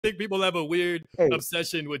think people have a weird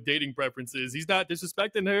obsession with dating preferences. He's not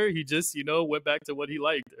disrespecting her. He just, went back to what he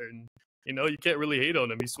liked. And, you can't really hate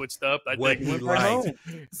on him. He switched up. I think he liked.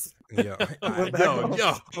 Let's be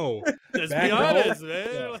honest,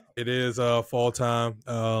 man. It is fall time.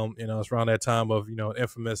 It's around that time of,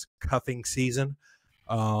 infamous cuffing season.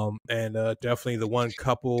 And definitely the one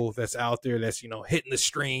couple that's out there that's, hitting the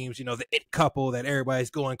streams, the it couple that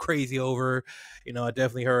everybody's going crazy over. I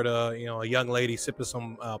definitely heard a young lady sipping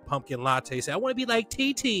some pumpkin latte say, I want to be like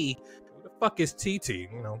TT. Who the fuck is TT?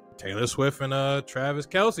 Taylor Swift and Travis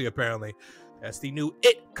Kelce, apparently. That's the new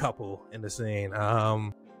it couple in the scene.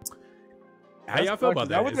 How y'all feel about that? Is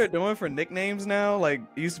that what they're doing for nicknames now? Like,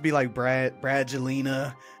 it used to be like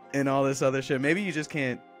Bradgelina and all this other shit. Maybe you just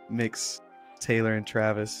can't mix Taylor and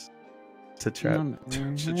Travis to Trailer.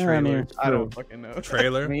 I don't fucking know.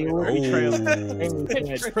 Trailer? Trailer.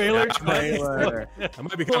 That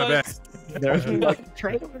might be kind of bad. There's like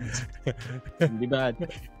trailers. Be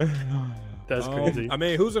bad. That's crazy. I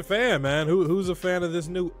mean, who's a fan, man? Who's a fan of this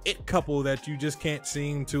new it couple that you just can't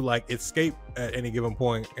seem to like escape at any given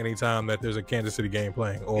point, anytime that there's a Kansas City game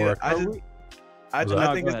playing? Or yeah, I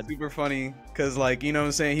think it's super funny because, like, you know what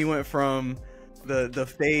I'm saying, he went from the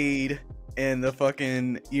fade and the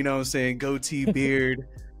fucking, goatee beard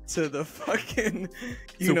to the fucking,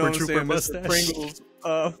 Super what I'm Trooper saying, mustache. Mr. Pringles,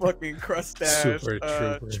 fucking crustache.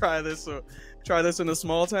 Try this in a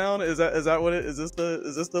small town. Is that what it is? Is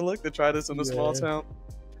this the look to try this in a small town?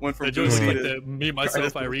 Went from Like the me,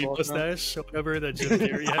 myself, Irene mustache, or whatever that Jim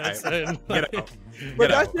Carrey has. But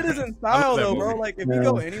that shit is in style though, bro. Like, if you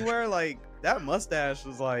go anywhere, like, that mustache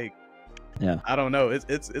is like, I don't know.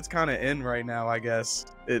 It's kind of in right now, I guess.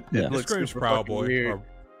 It looks super Proud Boy. weird.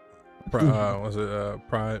 Was it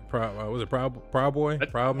Proud Boy?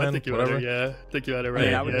 Proud Man? I think you whatever. I think you had it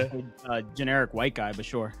right. I would just say generic white guy, but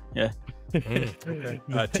sure. Yeah.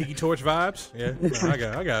 Tiki Torch vibes. Yeah,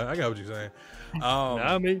 I got what you're saying.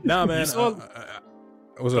 Nah, man.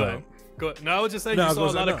 What's up? No, I was just saying you saw a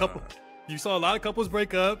lot of couples. You saw a lot of couples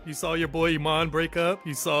break up. You saw your boy Iman break up.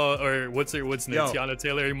 You saw, or what's name? Tiana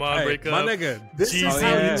Taylor Iman break up. My nigga, this is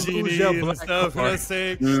how you lose your black stuff. You know what I'm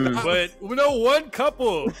saying? But we know one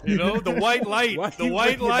couple. The white light,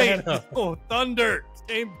 Thunder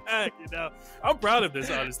came back. I'm proud of this,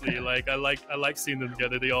 honestly. Like, I like seeing them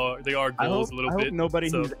together. They are goals a little bit. I hope nobody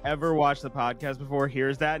who's ever watched the podcast before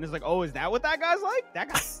hears that and is like, oh, is that what that guy's like? That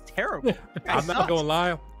guy's terrible. I'm not gonna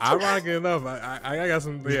lie. Ironically enough, I got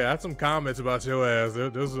some comments about your ass.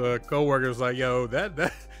 There's a coworker was like, yo,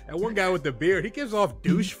 that one guy with the beard, he gives off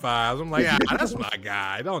douche vibes. I'm like, that's my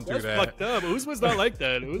guy. Don't do that. That's fucked up. Usman's not like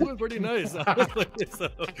that. Usman's pretty nice.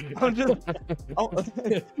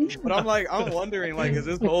 I'm wondering, like, is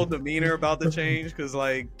this whole demeanor about to change? Because,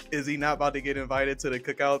 like, is he not about to get invited to the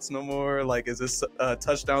cookouts no more? Like, is this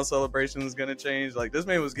touchdown celebrations gonna change? Like, this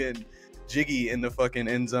man was getting jiggy in the fucking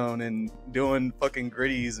end zone and doing fucking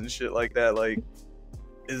gritties and shit like that. Like,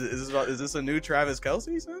 is this a new Travis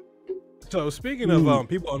Kelce, son? So speaking of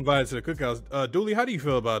people invited to the cookouts, Dooley, how do you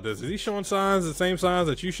feel about this? Is he showing the same signs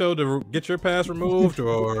that you showed to get your pass removed,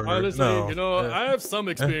 or honestly, no? I have some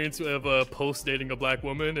experience of post dating a black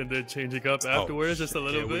woman and then changing up afterwards, just a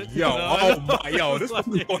little bit. This is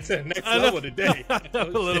going to the next level today. I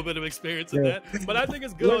have a little bit of experience in that, but I think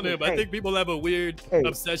it's good on him. I think people have a weird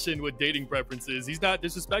obsession with dating preferences. He's not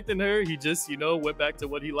disrespecting her. He just, went back to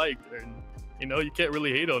what he liked, and you can't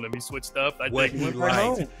really hate on him. He switched up. I think he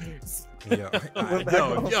liked. Let's be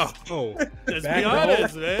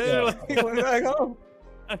honest, man. He went back home.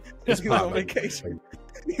 He was on vacation.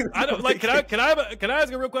 I don't like. Can I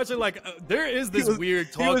ask a real question? Like, there is this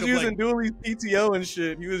weird talk. He was using like, Dooley's PTO and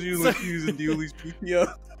shit. He was using Dooley's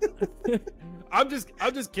PTO. I'm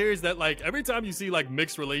just curious that, like, every time you see like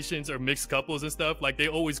mixed relations or mixed couples and stuff, like, they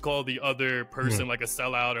always call the other person like a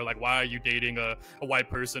sellout, or like, why are you dating a white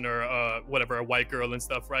person, or whatever, a white girl and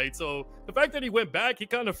stuff, right? So the fact that he went back, he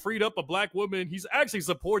kind of freed up a black woman. He's actually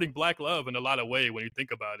supporting black love in a lot of ways when you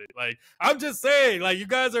think about it. Like, I'm just saying, like, you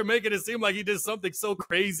guys are making it seem like he did something so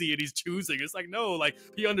crazy and he's choosing. It's like, no, like,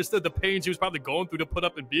 he understood the pain she was probably going through to put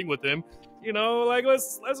up and being with him. Like,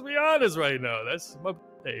 let's be honest right now. That's my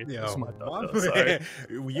that's my thought.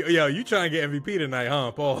 Yo, you trying to get MVP tonight,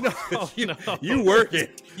 huh, Paul? No. You working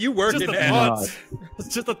that.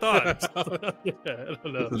 It's just a thought. I don't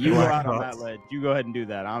know. You were out on that ledge. You go ahead and do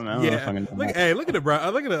that. I don't know. Yeah. Look at the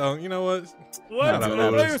bro. Look at the. You know what? What?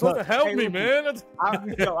 You're supposed to help me, man.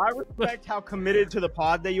 I respect how committed to the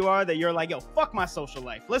pod that you are. That you're like, yo, fuck my social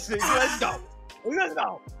life. Let's go.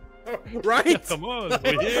 Right? Come on,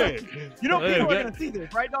 we're here. People are gonna see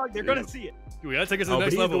this, right, dog? They're gonna see it. We gotta take it to the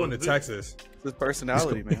next level. Going to Texas. It's his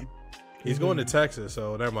personality, man. He's going to Texas,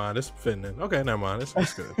 so never mind. It's fitting in. Okay, never mind.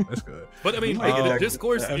 It's good. It's good. But I mean, might get the that-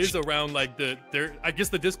 discourse is around like I guess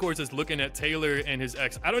the discourse is looking at Taylor and his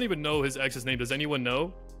ex. I don't even know his ex's name. Does anyone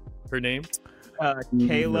know her name?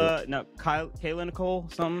 Kayla Nicole,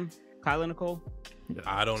 Kayla Nicole.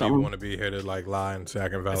 I don't even want to be here to like lie and say I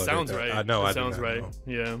can validate. It sounds that. right. I know. It I do sounds not right. know.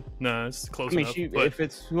 Yeah. Nah, it's close I mean, enough. But if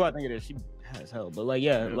it's who I think it is, she has hell. But like,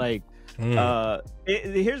 yeah, like,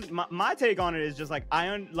 here's my take on it is just like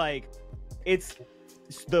it's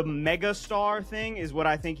the mega star thing is what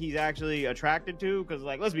I think he's actually attracted to. Because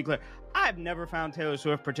like, let's be clear, I've never found Taylor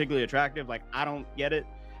Swift particularly attractive. Like, I don't get it.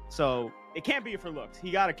 So it can't be for looks. He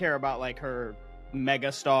got to care about like her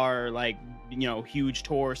mega star, like, you know, huge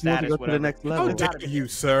tour status, go whatever. to the next How level. dare you,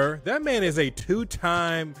 sir? That man is a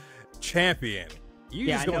 2-time champion. You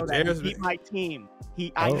Yeah, just I know gonna that. dare- He beat my team.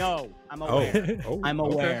 I know. I'm aware. I'm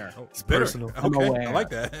okay. aware. Oh, It's bitter. personal. I'm Okay, aware. I like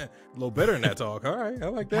that. A little bitter in that talk. All right, I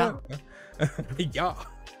like that. Yeah.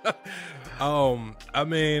 I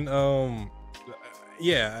mean,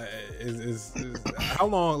 yeah. Is how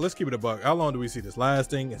long? Let's keep it a buck. How long do we see this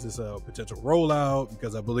lasting? Is this a potential rollout?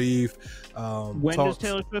 Because I believe When does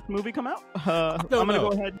Taylor Swift movie come out? I'm gonna go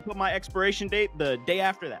ahead and put my expiration date the day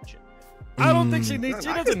after that shit. I don't think she needs. She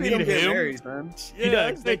I can doesn't see need them getting him. married, son.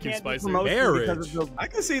 Yeah, They thank you, can't do Spicy. promotion Marriage. because of the- I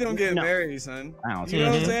can see them getting No. married, son. I don't You know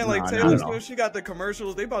what I'm see saying? it. Like No, Taylor not at all. Swift, she got the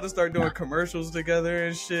commercials. They about to start doing commercials together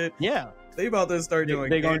and shit. Yeah, They about to start doing.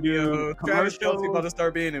 They gonna do cameos. Travis Kelce commercials. about to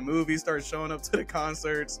start being in movies, start showing up to the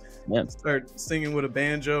concerts, yeah. start singing with a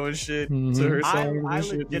banjo and shit Mhm. to her I songs and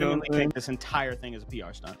shit. You know what legitimately I'm saying? think this entire thing is a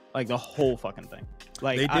PR stunt, like the whole fucking thing.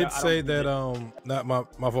 Like They I did don't say think that not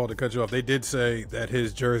my fault to cut you off. They did say that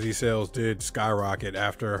his jersey sales did skyrocket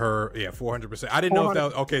after her 400%. I didn't know if that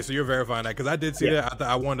was, okay, so you're verifying that because I did see that.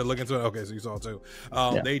 I wanted to look into it. Okay, so you saw it too.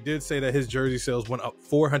 They did say that his jersey sales went up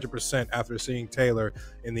 400% after seeing Taylor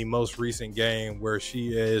in the most recent game where she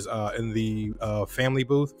is in the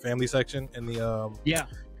family section in the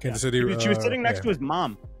Kansas City. She was sitting next to his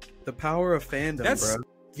mom. The power of fandom, That's bro.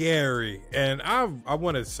 scary. And I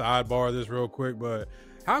want to sidebar this real quick, but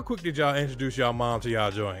how quick did y'all introduce y'all mom to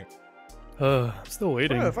y'all joint? I'm still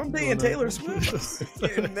waiting. Bro, if I'm dating Taylor Swift,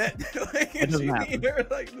 getting met like and doesn't she happen. meet her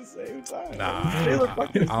like the same time. Nah, Taylor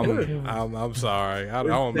fucking Swift. I'm sorry. I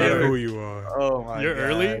don't matter who you are. Oh my You're God.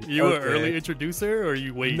 early. You an Okay. early introducer, or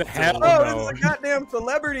you wait? Hell till- no. Oh, this is a goddamn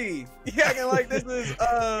celebrity. You acting like this is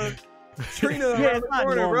Trina Yeah, around it's the not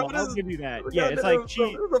corner, normal. bro. I'll This give you that. is Yeah, it's like she.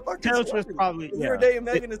 Taylor Taylor Swift's probably. If you Yeah. were dating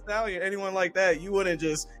Megan Thee Stallion, anyone like that, you wouldn't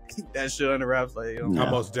just keep that shit under wraps. Like, you know,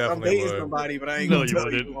 I most I'm definitely dating would. somebody, but I ain't No, gonna you tell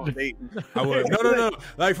wouldn't. you I'm dating. I would. No.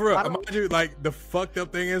 Like for real, I don't- mind you, like the fucked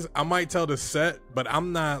up thing is, I might tell the set, but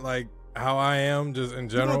I'm not like how I am just in You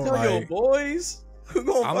general. gonna tell your Like, boys? Who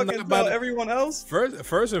gonna I'm fucking not about tell to- everyone else?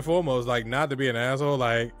 First and foremost, like not to be an asshole,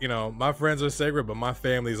 like, you know, my friends are sacred, but my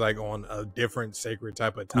family's like on a different sacred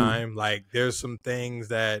type of time. Like there's some things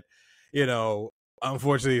that, you know,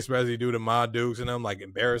 unfortunately, especially due to my dukes and them, like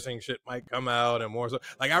embarrassing shit might come out, and more so,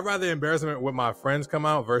 like I'd rather embarrassment with my friends come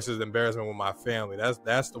out versus embarrassment with my family.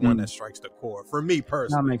 That's the one that strikes the core for me That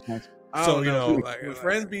personally. makes sense. I So, don't you know, When like-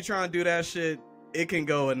 friends be trying to do that shit, it can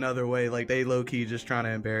go another way. Like they low key just trying to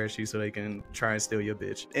embarrass you so they can try and steal your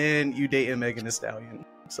bitch. And you dating Megan Thee Stallion,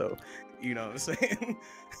 so you know what I'm saying.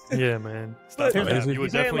 Yeah, man. Stop But- that. You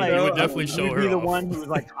would Saying, definitely, like, you would definitely show you'd her be the off. one who was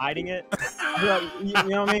like hiding it. you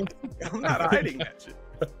know what I mean? I'm not hiding that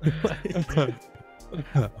shit.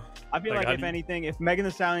 I feel Like, like how if do you- anything, if Megan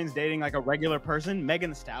Thee Stallion's dating like a regular person,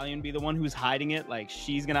 Megan Thee Stallion be the one who's hiding it. Like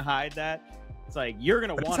she's gonna hide that. It's like you're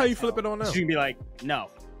gonna want. That's how you flip it on them. She's gonna be like, no.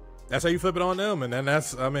 That's how you flip it on them, and then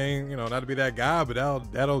that's, I mean, you know, not to be that guy, but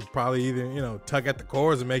that'll probably either, you know, tug at the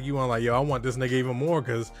chords and make you want like, yo, I want this nigga even more,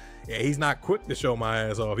 because he's not quick to show my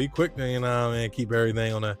ass off. He quick to, you know, and keep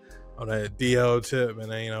everything on a DO tip, and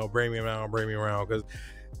then, you know, bring me around, because.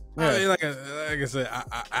 I mean, like I said,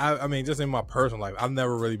 I mean, just in my personal life, I've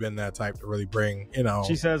never really been that type to really bring, you know.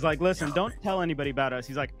 She says like, listen, don't tell anybody about us.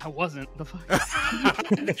 He's like, I wasn't. The fuck.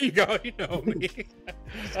 There you go, you know me.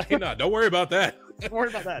 You know, don't worry about that. Don't worry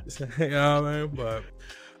about that. You know what I mean? But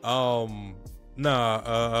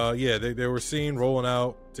yeah, they were seen rolling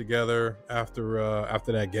out together after that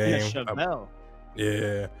In a game. Chevelle.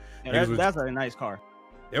 Yeah, Yeah, that's a nice car.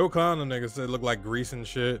 they were calling them niggas that look like grease and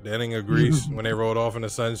shit. The ending of grease when they rolled off in the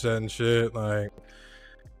sunset and shit. Like,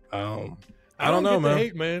 I don't know, get the man.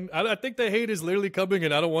 hate, man. I think the hate is literally coming,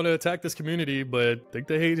 and I don't want to attack this community, but I think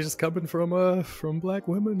the hate is coming from black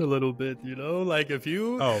women a little bit. You know, like if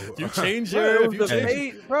you change your, if you change.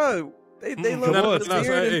 hate, bro. They Come love on, the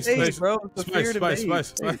fear and hate, bro. The fear and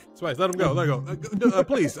hate. Spice, let him go. Let him go.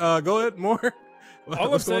 Please, go ahead. More.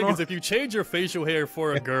 All I'm saying is, if you change your facial hair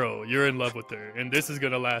for a girl, you're in love with her, and this is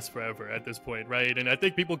gonna last forever at this point, right? And I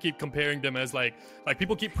think people keep comparing them as like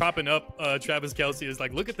people keep propping up Travis Kelce as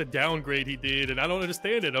like, look at the downgrade he did, and I don't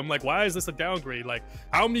understand it. I'm like, why is this a downgrade? Like,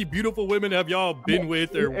 how many beautiful women have y'all been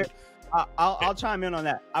with? Or I'll chime in on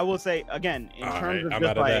that. I will say again, in terms of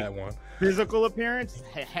just like physical appearance,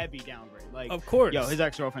 heavy downgrade. Like, of course, yo, his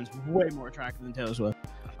ex-girlfriend's way more attractive than Taylor Swift.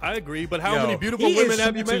 I agree, but how many beautiful women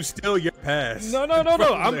have you met? To steal your past. No.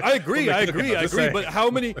 I agree. But how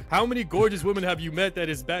many gorgeous women have you met that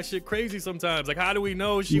is batshit crazy sometimes? Like, how do we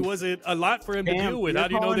know she wasn't a lot for him to deal with? How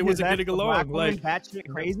do you know they wasn't getting along? Like, batshit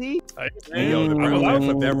crazy? Yo, I'm allowed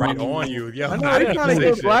to put that right on you. Yo, I trying to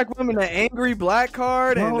give black women an angry black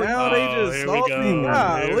card, and now they just salty.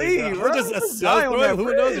 Golly, we're just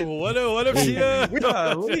who knows? What if she?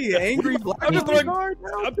 Angry black woman card?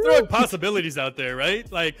 I'm throwing possibilities out there,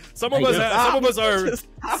 right? Like, some of us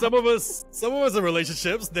are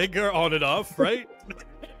relationships. They go on and off, right?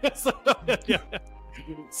 So, yeah.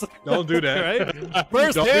 Don't do that, right?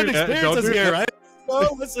 First-hand experiences here, right?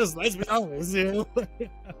 So let's be honest.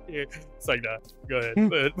 It's like, nah, go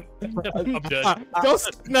ahead. I'm done.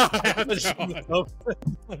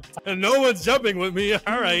 No one's jumping with me.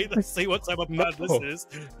 All right, let's see what type of pod this is.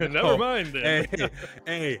 Never mind then.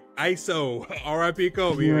 Hey, ISO, R.I.P.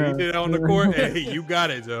 Kobe. Yeah. He did it on the court. Hey, you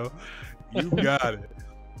got it, Joe. You got it.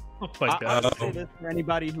 Oh my God. I'll say this for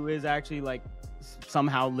anybody who is actually like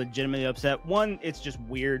somehow legitimately upset. One, it's just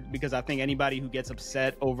weird because I think anybody who gets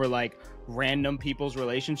upset over like random people's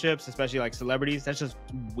relationships, especially like celebrities, that's just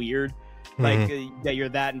weird. Like that you're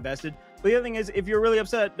that invested. But the other thing is, if you're really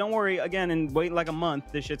upset, don't worry. Again, and wait like a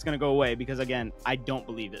month, this shit's gonna go away because again, I don't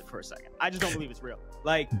believe it for a second. I just don't believe it's real.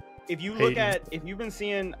 Like, if you look at, if you've been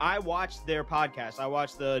seeing, I watched their podcast. I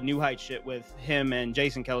watched the New Heights shit with him and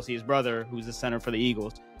Jason Kelce, his brother, who's the center for the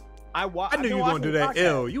Eagles. I knew you were gonna do that.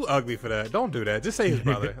 Ew, you ugly for that. Don't do that. Just say his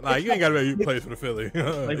brother. Like, you ain't gotta be plays for the Philly.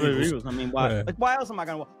 Eagles. I mean, why? Yeah. Like, why else am I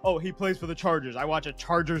gonna? Oh, he plays for the Chargers. I watch a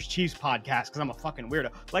Chargers Chiefs podcast because I'm a fucking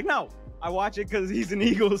weirdo. Like, no, I watch it because he's an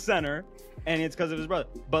Eagles center, and it's because of his brother.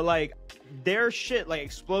 But like, their shit like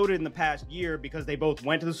exploded in the past year because they both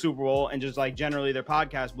went to the Super Bowl and just like generally their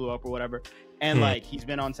podcast blew up or whatever. And like, he's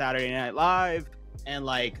been on Saturday Night Live. And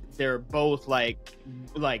like, they're both like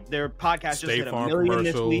their podcast just hit $1 million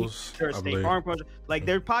this week. Their State Farm commercial, like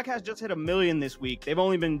their podcast just hit $1 million this week. They've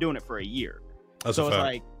only been doing it for a year, so it's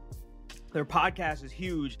like their podcast is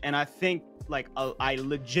huge. And I think like I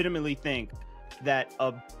legitimately think that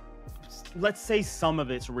let's say some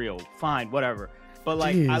of it's real, fine, whatever. But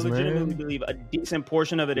like, I legitimately believe a decent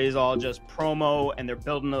portion of it is all just promo, and they're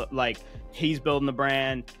building he's building the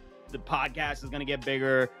brand. The podcast is gonna get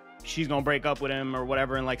bigger. She's gonna break up with him or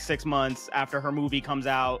whatever in like 6 months after her movie comes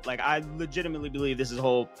out. Like, I legitimately believe this is a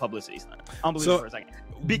whole publicity stunt. I'll believe it for a second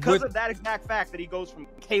because of that exact fact that he goes from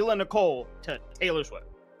Kayla Nicole to Taylor Swift.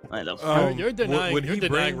 You're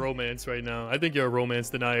denying romance right now. I think you're a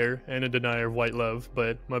romance denier and a denier of white love.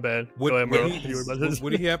 But my bad. Go ahead, bro.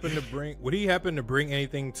 Would he happen to bring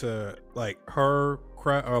anything to like her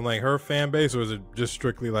or like her fan base, or is it just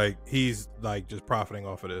strictly like he's like just profiting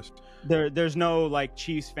off of this? There's no like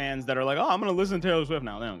Chiefs fans that are like, oh, I'm gonna listen to Taylor Swift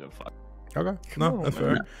now. They don't give a fuck. Okay, no, that's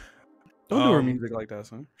fair. Don't do her music like that,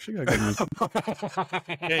 son. She got good music.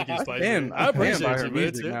 I appreciate by her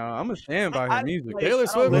music now. I'm a stand by her music. Taylor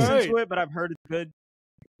Swift, listen to it, but I've heard it's good.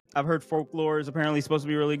 I've heard Folklore is apparently supposed to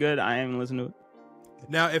be really good. I haven't listened to it.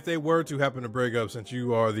 Now, if they were to happen to break up, since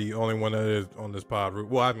you are the only one that is on this pod,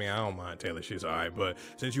 well, I mean, I don't mind Taylor, she's all right, but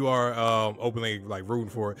since you are openly like rooting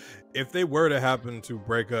for it, if they were to happen to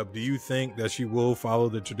break up, do you think that she will follow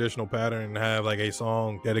the traditional pattern and have like a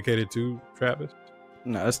song dedicated to Travis?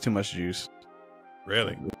 No, that's too much juice.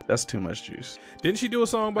 Really? That's too much juice. Didn't she do a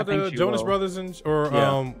song about the Jonas Brothers it was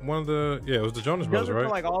the Jonas Brothers, right? For,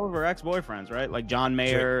 like all of her ex-boyfriends, right? Like John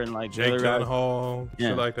Mayer and like Jake Gyllenhaal,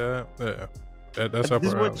 shit like that. Yeah. That's up.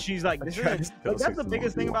 This is what she's like. That's the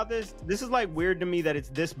biggest thing about this. This is like weird to me that it's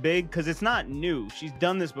this big because it's not new. She's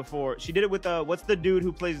done this before. She did it with what's the dude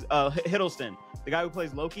who plays Hiddleston, the guy who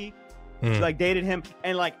plays Loki. She like dated him,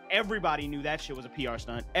 and like everybody knew that shit was a PR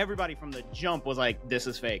stunt. Everybody from the jump was like, "This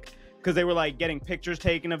is fake," because they were like getting pictures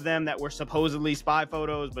taken of them that were supposedly spy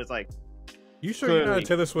photos, but it's like. You sure you're not a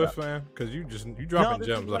Taylor Swift fan? Because you dropping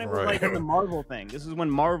gems left and right. Like the Marvel thing. This is when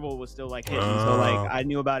Marvel was still like hitting, so like I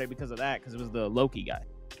knew about it because of that, because it was the Loki guy.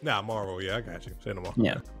 Nah, Marvel. Yeah, I got you. Say no more.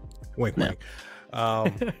 Yeah. Wink, wink. Nah,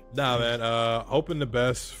 man. Hoping the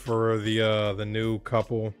best for the new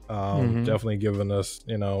couple. Definitely giving us,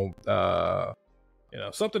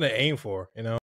 something to aim for.